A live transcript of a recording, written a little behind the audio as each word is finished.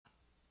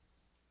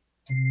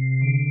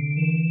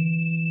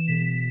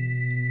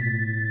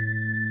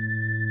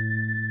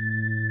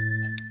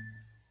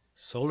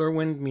Solar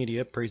Wind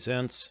Media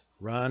presents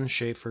Ron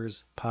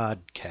Schaefer's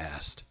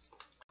podcast.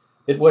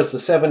 It was the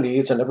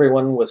 70s and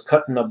everyone was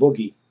cutting a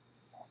boogie.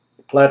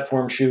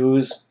 Platform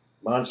shoes,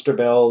 monster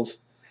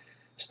bells,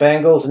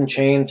 spangles and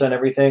chains on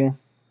everything.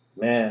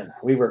 Man,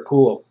 we were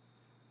cool.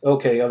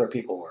 Okay, other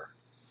people were.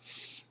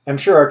 I'm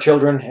sure our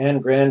children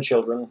and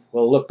grandchildren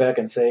will look back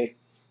and say,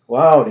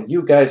 "Wow, did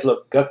you guys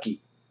look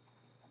gucky?"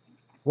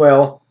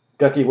 Well,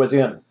 gucky was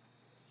in.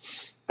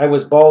 I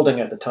was balding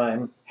at the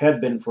time,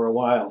 had been for a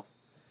while.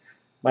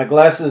 My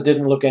glasses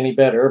didn't look any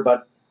better,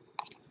 but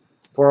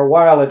for a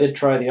while I did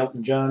try the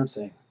Elton John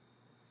thing.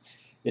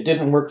 It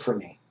didn't work for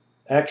me.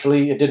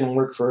 Actually, it didn't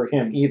work for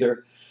him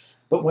either,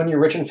 but when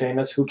you're rich and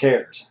famous, who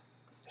cares?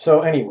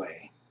 So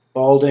anyway,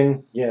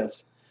 balding,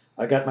 yes,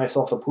 I got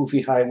myself a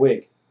poofy high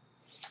wig.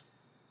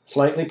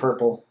 Slightly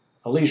purple,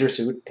 a leisure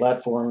suit,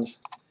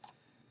 platforms,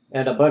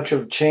 and a bunch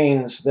of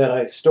chains that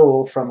I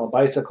stole from a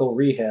bicycle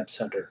rehab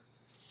center.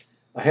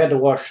 I had to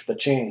wash the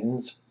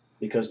chains,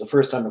 because the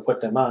first time I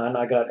put them on,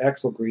 I got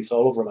axle grease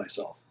all over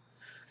myself.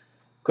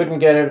 Couldn't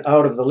get it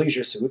out of the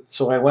leisure suit,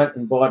 so I went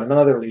and bought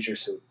another leisure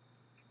suit.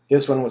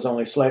 This one was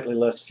only slightly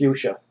less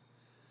fuchsia.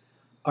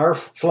 Our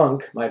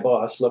flunk, my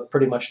boss, looked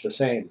pretty much the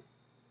same.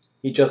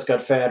 He just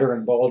got fatter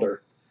and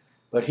balder,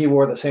 but he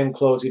wore the same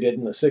clothes he did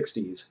in the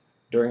 60s,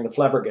 during the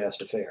Flabbergast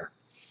affair.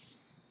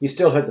 He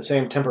still had the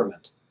same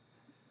temperament.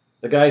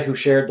 The guy who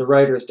shared the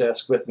writer's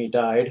desk with me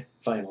died,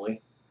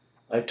 finally.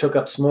 I took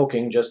up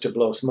smoking just to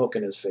blow smoke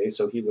in his face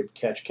so he would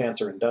catch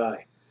cancer and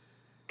die.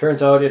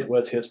 Turns out it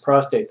was his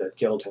prostate that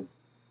killed him,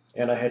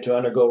 and I had to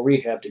undergo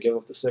rehab to give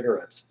up the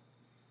cigarettes.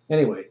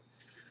 Anyway,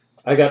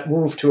 I got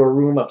moved to a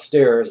room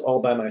upstairs all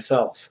by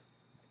myself.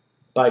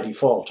 By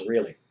default,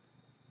 really.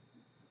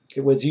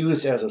 It was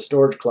used as a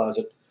storage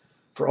closet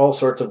for all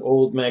sorts of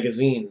old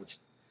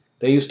magazines.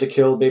 They used to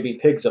kill baby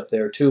pigs up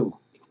there, too.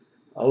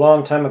 A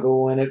long time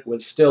ago when it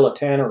was still a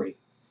tannery.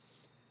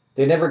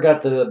 They never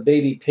got the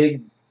baby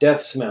pig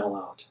death smell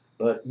out,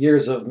 but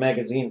years of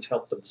magazines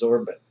helped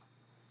absorb it.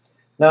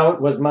 Now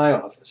it was my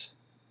office.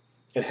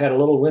 It had a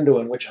little window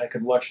in which I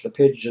could watch the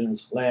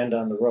pigeons land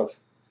on the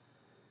roof.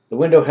 The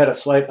window had a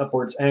slight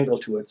upwards angle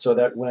to it so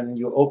that when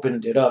you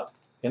opened it up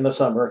in the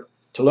summer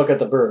to look at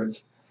the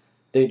birds,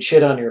 they'd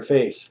shit on your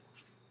face.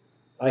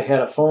 I had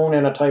a phone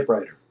and a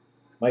typewriter.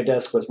 My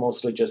desk was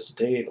mostly just a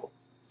table.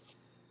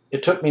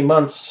 It took me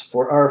months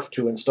for Arf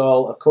to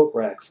install a coat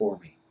rack for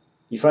me.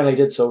 He finally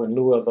did so in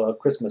lieu of a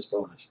Christmas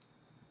bonus.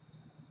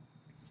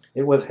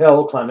 It was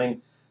hell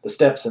climbing the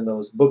steps in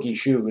those boogie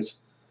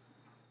shoes.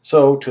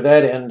 So to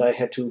that end, I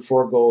had to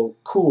forego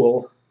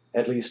cool,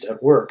 at least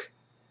at work,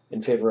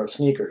 in favor of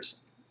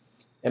sneakers.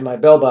 And my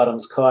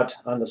bell-bottoms caught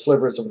on the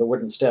slivers of the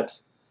wooden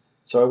steps,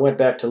 so I went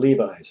back to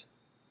Levi's.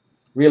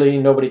 Really,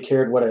 nobody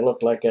cared what I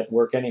looked like at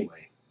work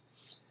anyway.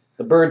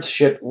 The birds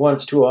shit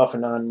once too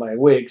often on my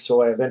wig,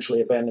 so I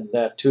eventually abandoned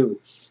that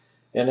too.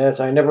 And as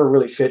I never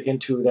really fit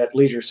into that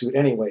leisure suit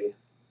anyway,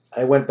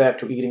 I went back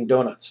to eating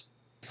donuts.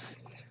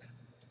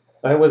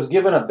 I was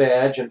given a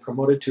badge and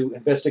promoted to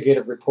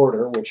investigative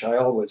reporter, which I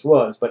always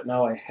was, but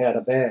now I had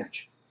a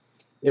badge.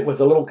 It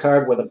was a little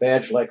card with a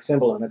badge-like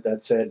symbol on it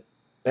that said,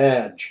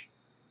 "Badge."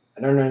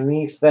 And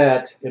underneath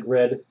that, it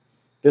read,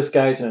 "This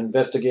guy's an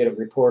investigative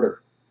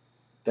reporter."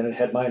 Then it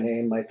had my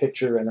name, my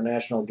picture, and the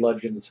National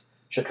Bludgeon's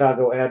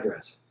Chicago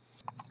address.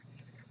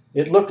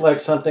 It looked like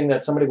something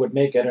that somebody would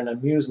make at an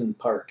amusement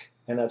park,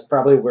 and that's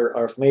probably where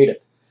Arf made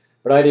it.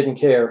 But I didn't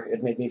care.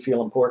 It made me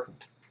feel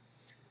important.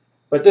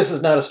 But this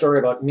is not a story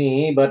about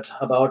me, but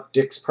about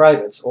Dick's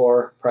Privates,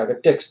 or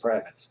Private Dick's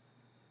Privates.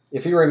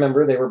 If you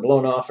remember, they were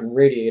blown off and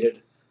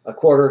radiated a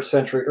quarter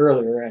century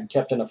earlier and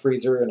kept in a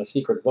freezer in a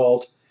secret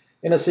vault,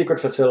 in a secret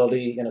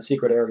facility, in a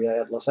secret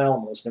area at Los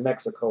Alamos, New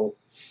Mexico,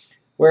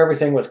 where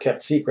everything was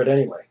kept secret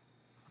anyway.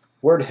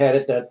 Word had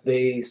it that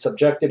they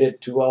subjected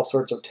it to all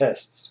sorts of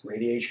tests,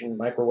 radiation,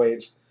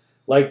 microwaves,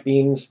 light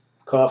beams,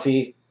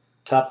 coffee,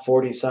 top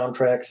 40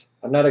 soundtracks.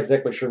 I'm not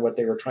exactly sure what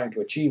they were trying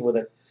to achieve with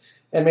it,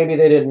 and maybe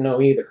they didn't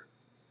know either.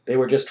 They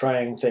were just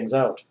trying things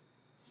out.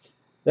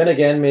 Then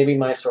again, maybe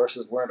my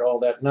sources weren't all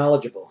that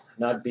knowledgeable,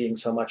 not being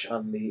so much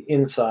on the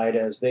inside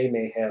as they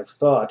may have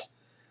thought,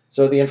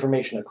 so the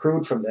information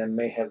accrued from them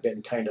may have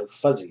been kind of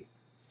fuzzy.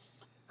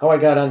 How I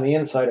got on the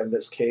inside of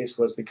this case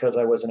was because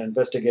I was an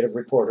investigative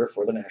reporter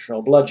for the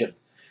National Bludgeon.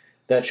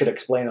 That should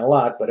explain a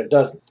lot, but it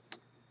doesn't.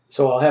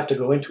 So I'll have to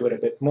go into it a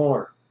bit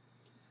more.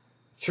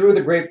 Through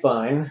the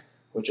grapevine,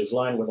 which is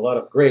lined with a lot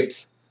of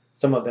grapes,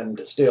 some of them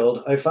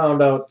distilled, I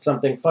found out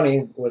something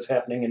funny was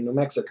happening in New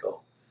Mexico.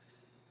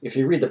 If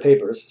you read the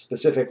papers,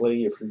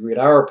 specifically if you read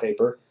our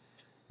paper,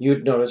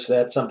 you'd notice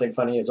that something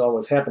funny is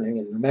always happening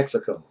in New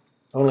Mexico.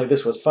 Only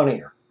this was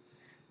funnier.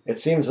 It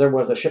seems there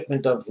was a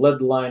shipment of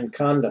lead-lined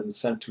condoms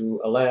sent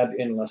to a lab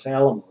in Los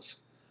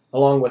Alamos,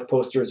 along with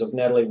posters of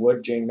Natalie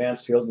Wood, Jane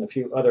Mansfield, and a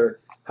few other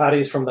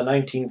hotties from the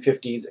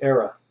 1950s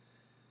era.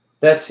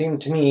 That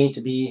seemed to me to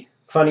be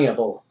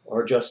funnyable,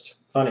 or just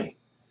funny.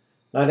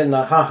 Not in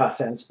the ha-ha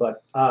sense,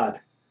 but odd.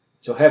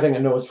 So having a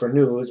nose for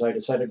news, I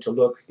decided to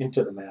look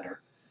into the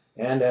matter.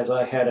 And as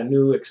I had a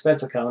new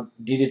expense account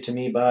deeded to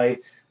me by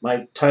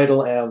my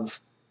title of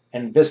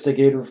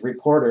investigative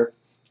reporter,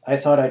 I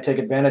thought I'd take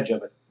advantage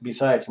of it.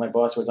 Besides, my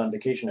boss was on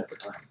vacation at the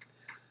time.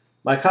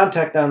 My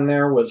contact on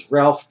there was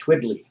Ralph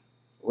Twidley.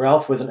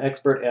 Ralph was an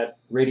expert at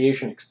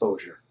radiation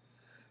exposure.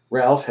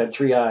 Ralph had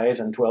 3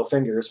 eyes and 12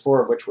 fingers,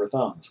 4 of which were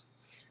thumbs.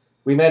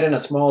 We met in a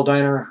small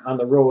diner on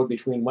the road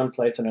between one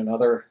place and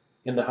another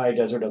in the high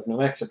desert of New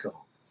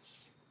Mexico.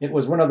 It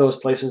was one of those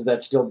places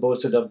that still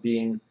boasted of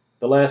being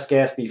the last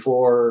gas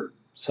before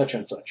such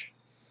and such.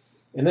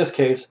 In this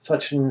case,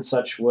 such and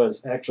such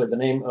was actually the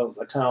name of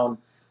a town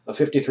of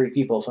 53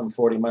 people some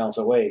 40 miles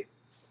away.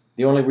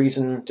 The only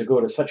reason to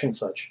go to such and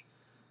such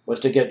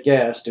was to get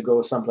gas to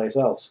go someplace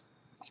else.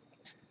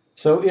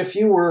 So if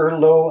you were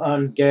low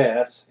on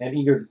gas and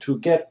eager to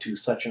get to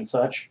such and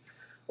such,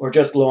 or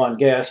just low on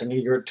gas and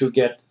eager to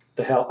get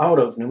the hell out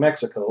of New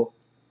Mexico,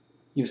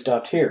 you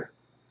stopped here.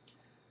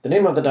 The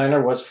name of the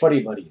diner was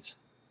Fuddy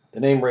Buddies. The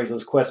name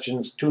raises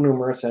questions too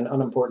numerous and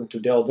unimportant to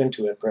delve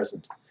into at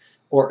present,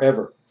 or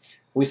ever.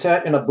 We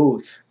sat in a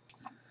booth.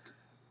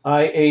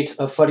 I ate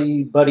a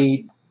Fuddy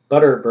Buddy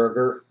butter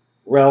burger.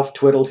 Ralph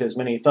twiddled his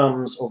many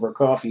thumbs over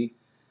coffee.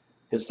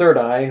 His third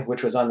eye,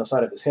 which was on the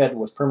side of his head,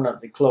 was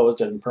permanently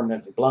closed and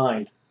permanently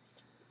blind.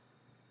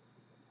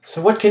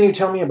 So what can you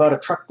tell me about a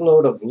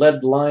truckload of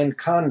lead-lined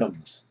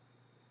condoms?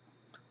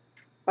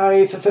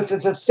 I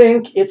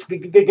think it's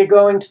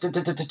going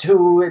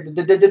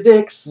to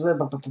Dick's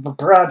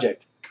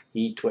project,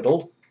 he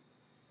twiddled.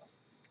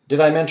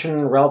 Did I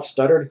mention Ralph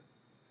stuttered?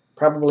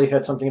 Probably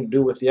had something to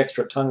do with the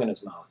extra tongue in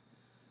his mouth.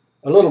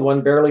 A little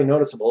one, barely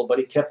noticeable, but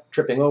he kept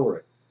tripping over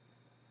it.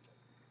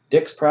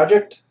 Dick's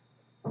project?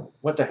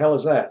 What the hell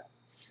is that?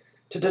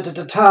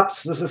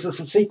 Tops, this is a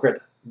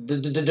secret.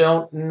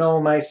 Don't know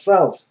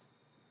myself.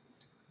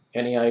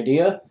 Any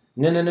idea?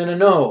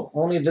 No.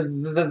 Only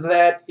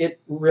that it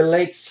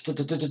relates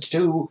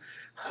to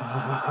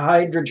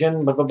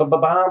hydrogen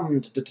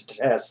bomb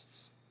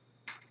tests.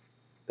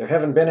 There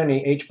haven't been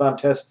any H-bomb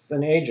tests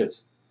in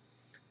ages.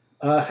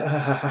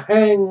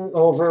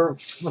 Hangover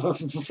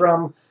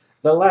from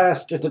the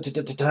last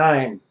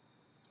time.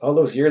 All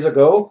those years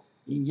ago?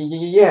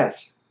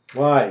 Yes.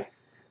 Why?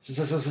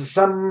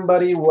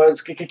 Somebody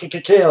was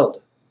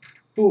killed.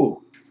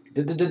 Who?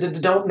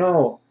 Don't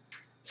know.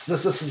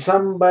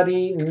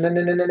 Somebody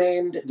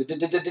named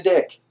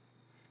Dick.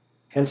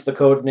 Hence the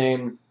code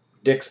name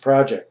Dick's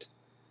Project.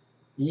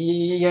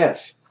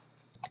 Yes.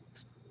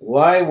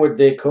 Why would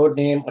they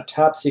codename a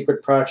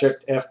top-secret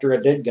project after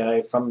a dead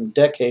guy from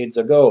decades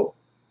ago?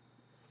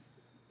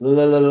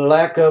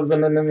 Lack of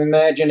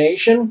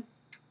imagination?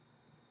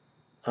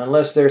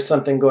 Unless there's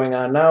something going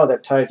on now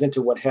that ties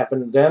into what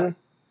happened then.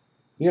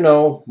 You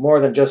know, more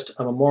than just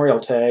a memorial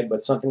tag,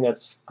 but something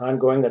that's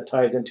ongoing that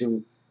ties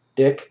into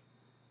Dick,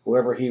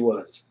 whoever he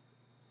was.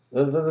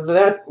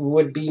 That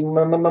would be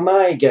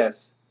my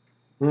guess.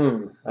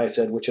 I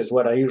said, which is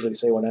what I usually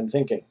say when I'm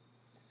thinking.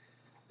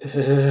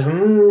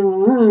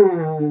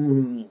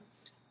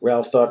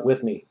 Ralph thought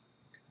with me.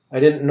 I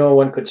didn't know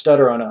one could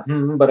stutter on a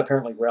but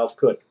apparently Ralph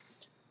could.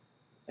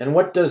 And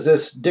what does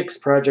this Dick's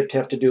project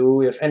have to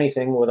do, if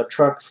anything, with a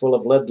truck full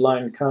of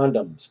lead-lined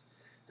condoms?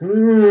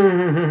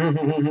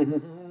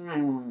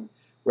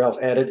 Ralph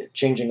added,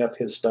 changing up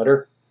his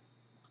stutter.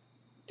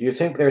 Do you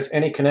think there's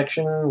any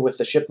connection with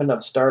the shipment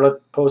of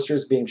Starlit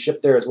posters being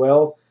shipped there as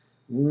well?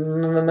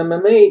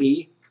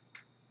 Maybe.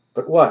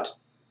 But what?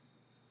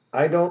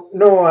 I don't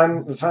know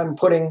if I'm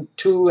putting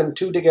 2 and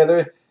 2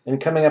 together and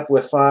coming up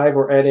with 5,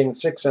 or adding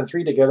 6 and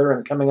 3 together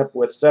and coming up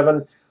with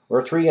 7,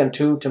 or 3 and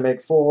 2 to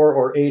make 4,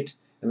 or 8,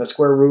 and the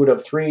square root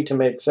of 3 to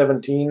make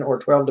 17, or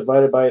 12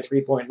 divided by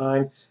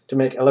 3.9 to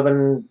make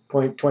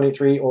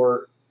 11.23,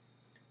 or...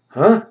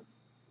 Huh?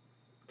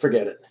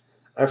 Forget it.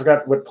 I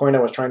forgot what point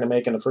I was trying to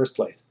make in the first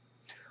place.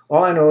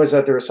 All I know is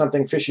that there is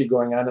something fishy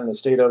going on in the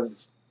state of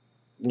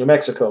New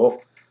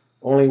Mexico.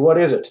 Only what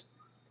is it?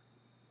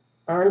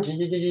 Aren't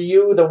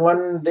you the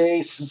one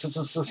they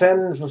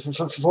send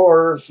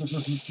for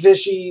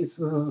fishy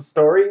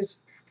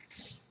stories?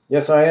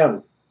 Yes, I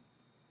am.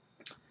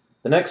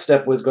 The next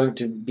step was going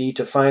to be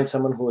to find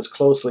someone who was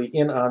closely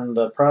in on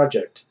the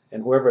project,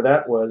 and whoever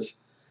that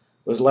was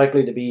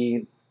likely to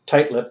be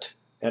tight-lipped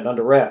and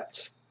under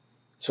wraps.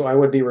 So I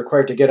would be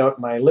required to get out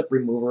my lip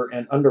remover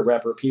and under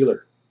wrapper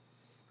peeler.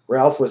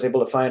 Ralph was able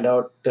to find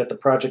out that the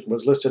project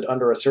was listed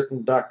under a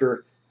certain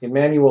Dr.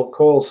 Emanuel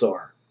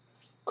Colesor.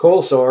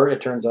 Colesor,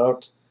 it turns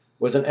out,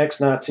 was an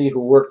ex-Nazi who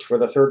worked for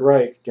the Third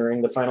Reich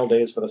during the final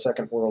days of the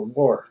Second World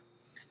War.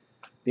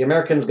 The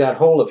Americans got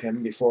hold of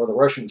him before the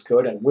Russians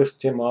could and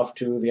whisked him off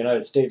to the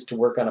United States to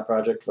work on a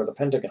project for the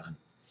Pentagon.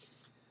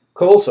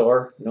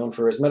 Colesor, known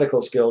for his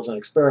medical skills and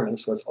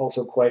experiments, was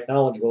also quite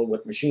knowledgeable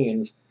with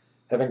machines,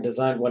 having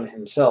designed one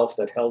himself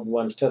that held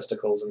one's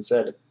testicles and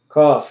said,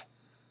 "Cough,"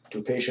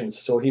 to patients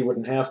so he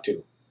wouldn't have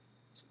to.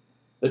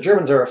 The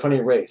Germans are a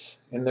funny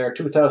race. In their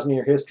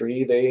 2,000-year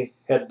history, they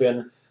had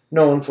been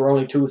known for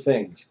only 2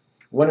 things.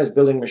 One is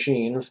building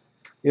machines,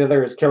 the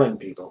other is killing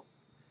people.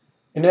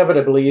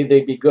 Inevitably,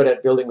 they'd be good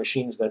at building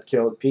machines that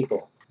killed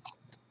people.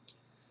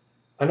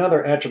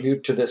 Another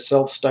attribute to this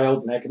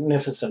self-styled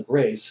magnificent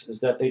race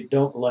is that they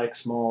don't like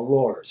small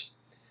wars.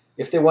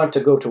 If they want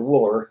to go to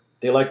war,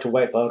 they like to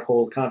wipe out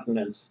whole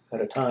continents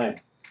at a time.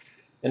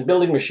 And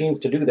building machines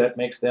to do that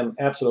makes them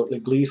absolutely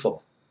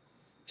gleeful.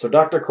 So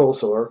Dr.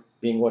 Colesore,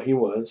 being what he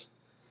was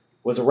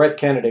a right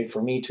candidate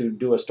for me to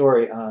do a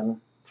story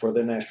on for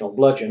the National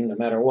Bludgeon, no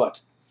matter what.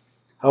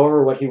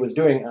 However, what he was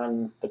doing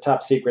on the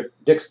top secret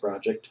Dix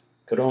project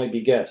could only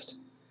be guessed.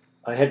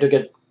 I had to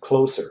get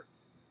closer.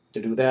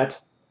 To do that,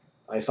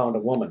 I found a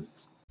woman.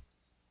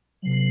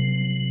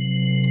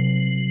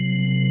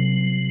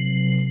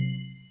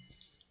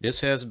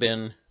 This has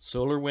been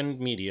Solar Wind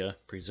Media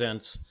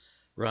presents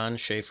Ron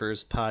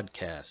Schaefer's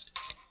podcast.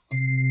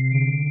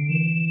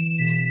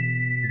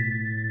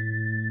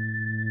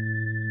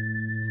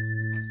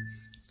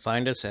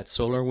 Find us at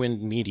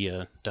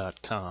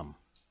solarwindmedia.com.